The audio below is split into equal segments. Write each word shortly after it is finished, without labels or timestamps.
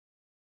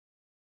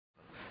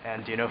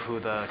And do you know who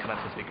the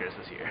commencement speaker is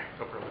this year?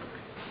 Oprah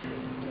Winfrey.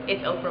 It's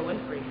Oprah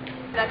Winfrey.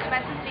 The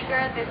commencement speaker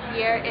this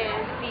year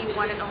is the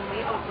one and only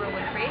Oprah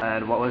Winfrey.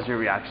 And what was your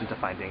reaction to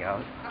finding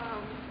out?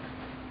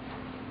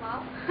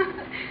 Wow.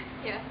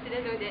 Yeah,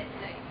 didn't know that.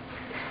 Like,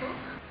 it's cool.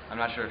 I'm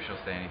not sure if she'll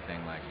say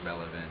anything like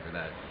relevant or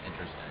that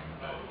interesting,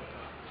 but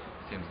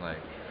it seems like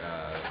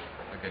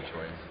a good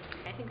choice.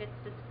 I think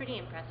it's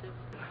pretty impressive.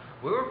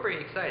 We were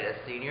pretty excited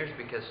as seniors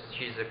because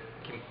she's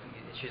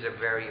a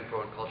very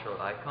important cultural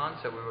icon,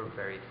 so we were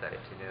very excited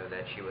to know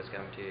that she was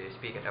going to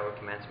speak at our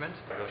commencement.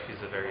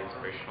 She's a very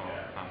inspirational,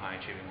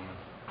 high-achieving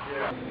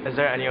woman. Is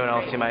there anyone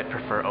else you might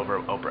prefer over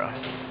Oprah?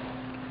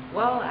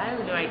 Well, I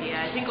have no idea.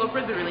 I think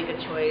Oprah's a really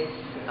good choice.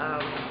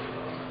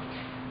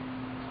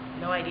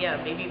 No idea.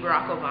 Maybe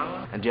Barack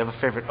Obama. And do you have a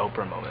favorite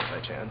Oprah moment by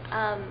chance?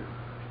 I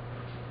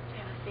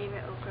have a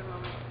favorite Oprah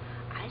moment.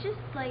 I just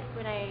like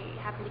when I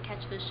happen to catch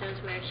those shows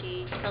where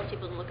she tells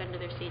people to look under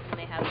their seats and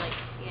they have like,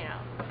 you know,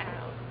 I don't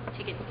know,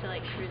 tickets to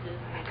like cruises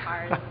and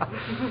cars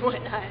and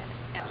whatnot.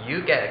 Yeah.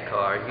 You get a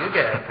car,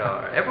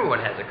 everyone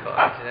has a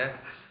car, you know?